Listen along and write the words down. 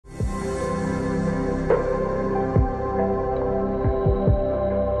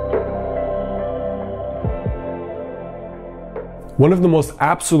One of the most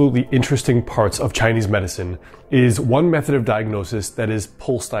absolutely interesting parts of Chinese medicine is one method of diagnosis that is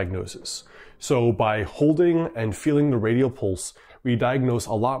pulse diagnosis. So by holding and feeling the radial pulse, we diagnose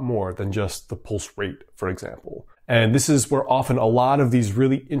a lot more than just the pulse rate, for example. And this is where often a lot of these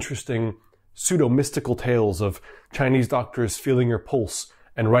really interesting pseudo-mystical tales of Chinese doctors feeling your pulse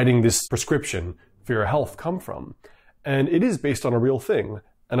and writing this prescription for your health come from. And it is based on a real thing.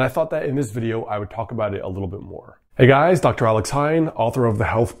 And I thought that in this video, I would talk about it a little bit more. Hey guys, Dr. Alex Hine, author of the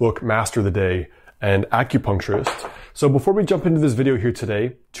health book Master the Day and acupuncturist. So before we jump into this video here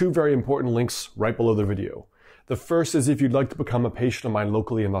today, two very important links right below the video. The first is if you'd like to become a patient of mine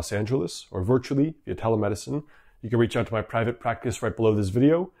locally in Los Angeles or virtually via telemedicine, you can reach out to my private practice right below this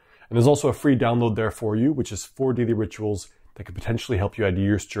video. And there's also a free download there for you, which is 4 daily rituals that could potentially help you add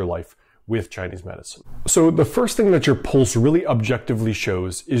years to your life with Chinese medicine. So the first thing that your pulse really objectively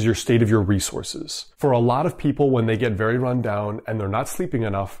shows is your state of your resources. For a lot of people, when they get very run down and they're not sleeping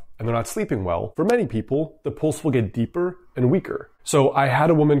enough and they're not sleeping well, for many people, the pulse will get deeper and weaker. So I had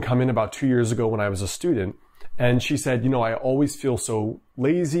a woman come in about 2 years ago when I was a student, and she said, I always feel so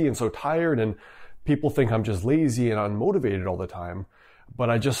lazy and so tired, and people think I'm just lazy and unmotivated all the time, but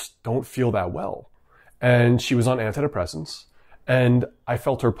I just don't feel that well. And she was on antidepressants. And I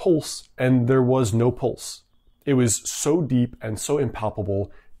felt her pulse, and there was no pulse. It was so deep and so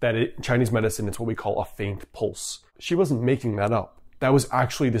impalpable that in Chinese medicine, it's what we call a faint pulse. She wasn't making that up. That was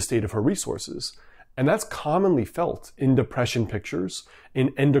actually the state of her resources. And that's commonly felt in depression pictures,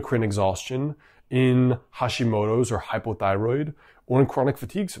 in endocrine exhaustion, in Hashimoto's or hypothyroid, or in chronic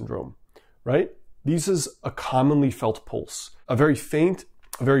fatigue syndrome, right? This is a commonly felt pulse, a very faint,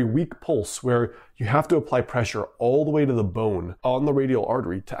 a very weak pulse where you have to apply pressure all the way to the bone on the radial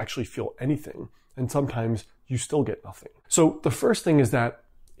artery to actually feel anything. And sometimes you still get nothing. So the first thing is that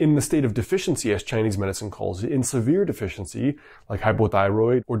in the state of deficiency, as Chinese medicine calls it, in severe deficiency, like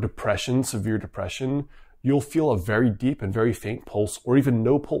hypothyroid or depression, severe depression, you'll feel a very deep and very faint pulse or even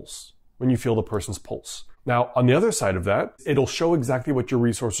no pulse when you feel the person's pulse. Now, on the other side of that, it'll show exactly what your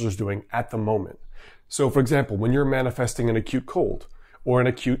resources are doing at the moment. So for example, when you're manifesting an acute cold, or an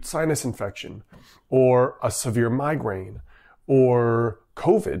acute sinus infection, or a severe migraine, or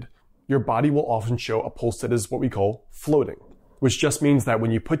COVID, your body will often show a pulse that is what we call floating, which just means that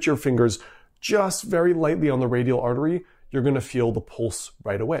when you put your fingers just very lightly on the radial artery, you're gonna feel the pulse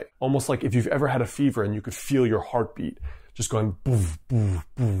right away. Almost like if you've ever had a fever and you could feel your heartbeat just going boof, boof,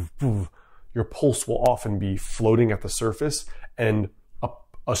 boof, boof. Your pulse will often be floating at the surface and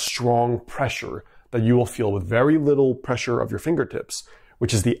a strong pressure that you will feel with very little pressure of your fingertips,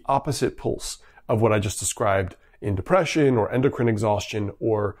 which is the opposite pulse of what I just described in depression or endocrine exhaustion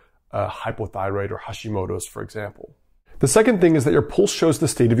or hypothyroid or Hashimoto's, for example. The second thing is that your pulse shows the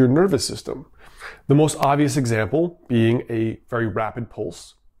state of your nervous system. The most obvious example being a very rapid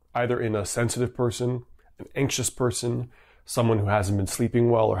pulse, either in a sensitive person, an anxious person, someone who hasn't been sleeping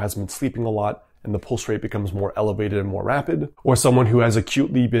well or hasn't been sleeping a lot, and the pulse rate becomes more elevated and more rapid, or someone who has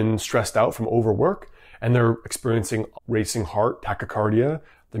acutely been stressed out from overwork and they're experiencing racing heart, tachycardia.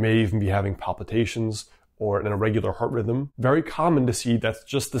 They may even be having palpitations or an irregular heart rhythm. Very common to see that's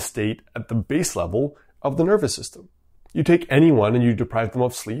just the state at the base level of the nervous system. You take anyone and you deprive them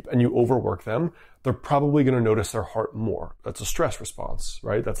of sleep and you overwork them, they're probably going to notice their heart more. That's a stress response,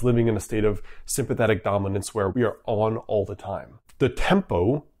 right? That's living in a state of sympathetic dominance where we are on all the time. The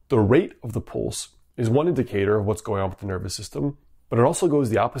tempo, the rate of the pulse, is one indicator of what's going on with the nervous system, but it also goes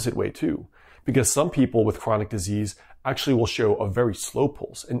the opposite way too. Because some people with chronic disease actually will show a very slow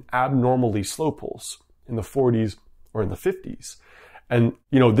pulse, an abnormally slow pulse in the 40s or in the 50s. And,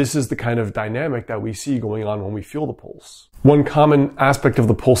 this is the kind of dynamic that we see going on when we feel the pulse. One common aspect of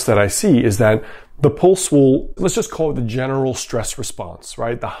the pulse that I see is that the pulse will, let's just call it the general stress response,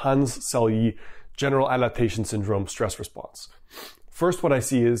 right? The Hans-Selye general adaptation syndrome stress response. First, what I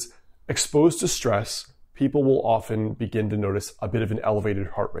see is exposed to stress, people will often begin to notice a bit of an elevated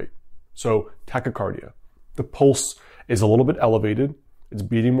heart rate. So tachycardia. The pulse is a little bit elevated, it's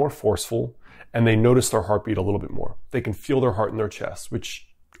beating more forceful, and they notice their heartbeat a little bit more. They can feel their heart in their chest, which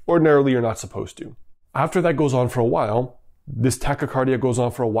ordinarily you're not supposed to. After that goes on for a while, this tachycardia goes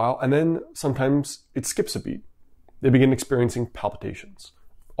on for a while, and then sometimes it skips a beat. They begin experiencing palpitations.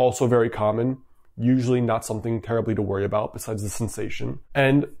 Also very common, usually not something terribly to worry about besides the sensation.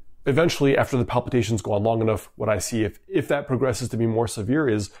 And eventually, after the palpitations go on long enough, what I see if that progresses to be more severe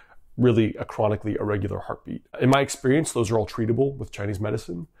is really a chronically irregular heartbeat. In my experience, those are all treatable with Chinese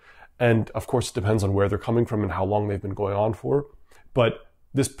medicine. And of course, it depends on where they're coming from and how long they've been going on for. But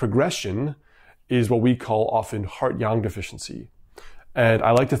this progression is what we call often heart-yang deficiency. And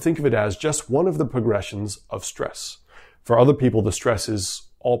I like to think of it as just one of the progressions of stress. For other people, the stress is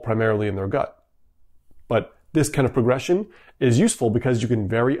all primarily in their gut. But this kind of progression is useful because you can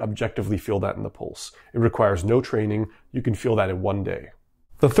very objectively feel that in the pulse. It requires no training. You can feel that in one day.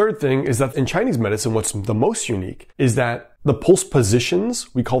 The third thing is that in Chinese medicine, what's the most unique is that the pulse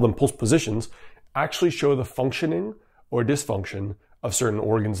positions, we call them pulse positions, actually show the functioning or dysfunction of certain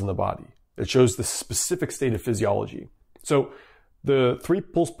organs in the body. It shows the specific state of physiology. So the 3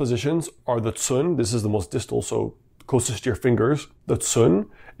 pulse positions are the Cun. This is the most distal, so closest to your fingers. The Cun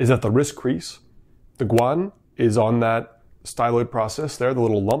is at the wrist crease. The Guan is on that styloid process there, the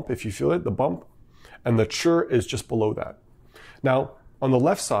little lump, if you feel it, the bump. And the Chi is just below that. Now, on the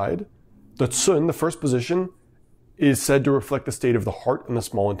left side, the Cun, the first position, is said to reflect the state of the heart and the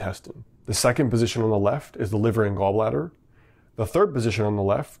small intestine. The second position on the left is the liver and gallbladder. The third position on the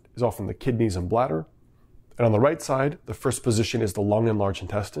left is often the kidneys and bladder. And on the right side, the first position is the lung and large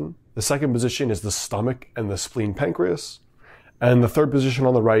intestine. The second position is the stomach and the spleen pancreas. And the third position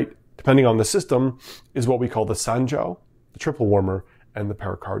on the right, depending on the system, is what we call the Sanjiao, the triple warmer, and the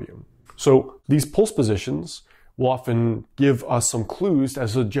pericardium. So these pulse positions will often give us some clues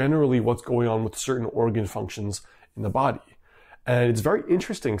as to generally what's going on with certain organ functions in the body. And it's very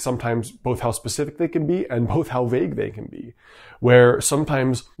interesting sometimes both how specific they can be and both how vague they can be, where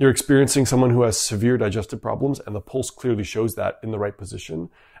sometimes you're experiencing someone who has severe digestive problems and the pulse clearly shows that in the right position.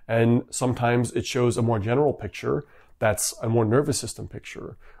 And sometimes it shows a more general picture that's a more nervous system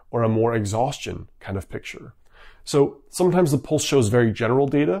picture or a more exhaustion kind of picture. So sometimes the pulse shows very general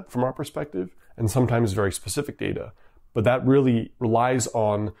data from our perspective and sometimes very specific data, but that really relies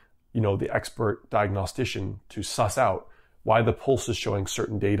on, the expert diagnostician to suss out why the pulse is showing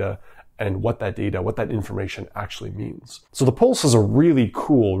certain data and what that data, what that information actually means. So the pulse is a really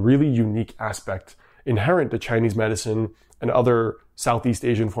cool, really unique aspect inherent to Chinese medicine and other Southeast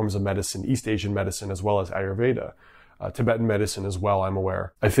Asian forms of medicine, East Asian medicine, as well as Ayurveda, Tibetan medicine as well, I'm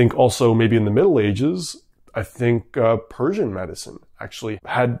aware. I think also maybe in the Middle Ages, I think Persian medicine actually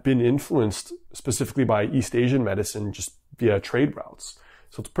had been influenced specifically by East Asian medicine just via trade routes.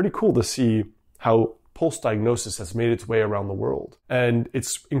 So it's pretty cool to see how pulse diagnosis has made its way around the world. And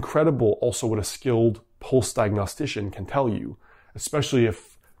it's incredible also what a skilled pulse diagnostician can tell you, especially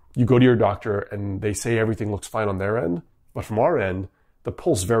if you go to your doctor and they say everything looks fine on their end, but from our end, the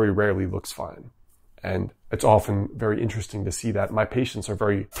pulse very rarely looks fine. And it's often very interesting to see that. My patients are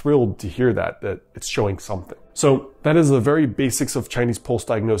very thrilled to hear that it's showing something. So that is the very basics of Chinese pulse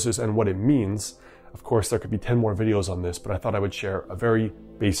diagnosis and what it means. Of course, there could be 10 more videos on this, but I thought I would share a very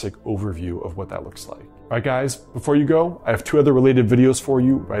basic overview of what that looks like. All right, guys, before you go, I have 2 other related videos for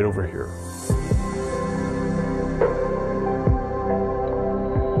you right over here.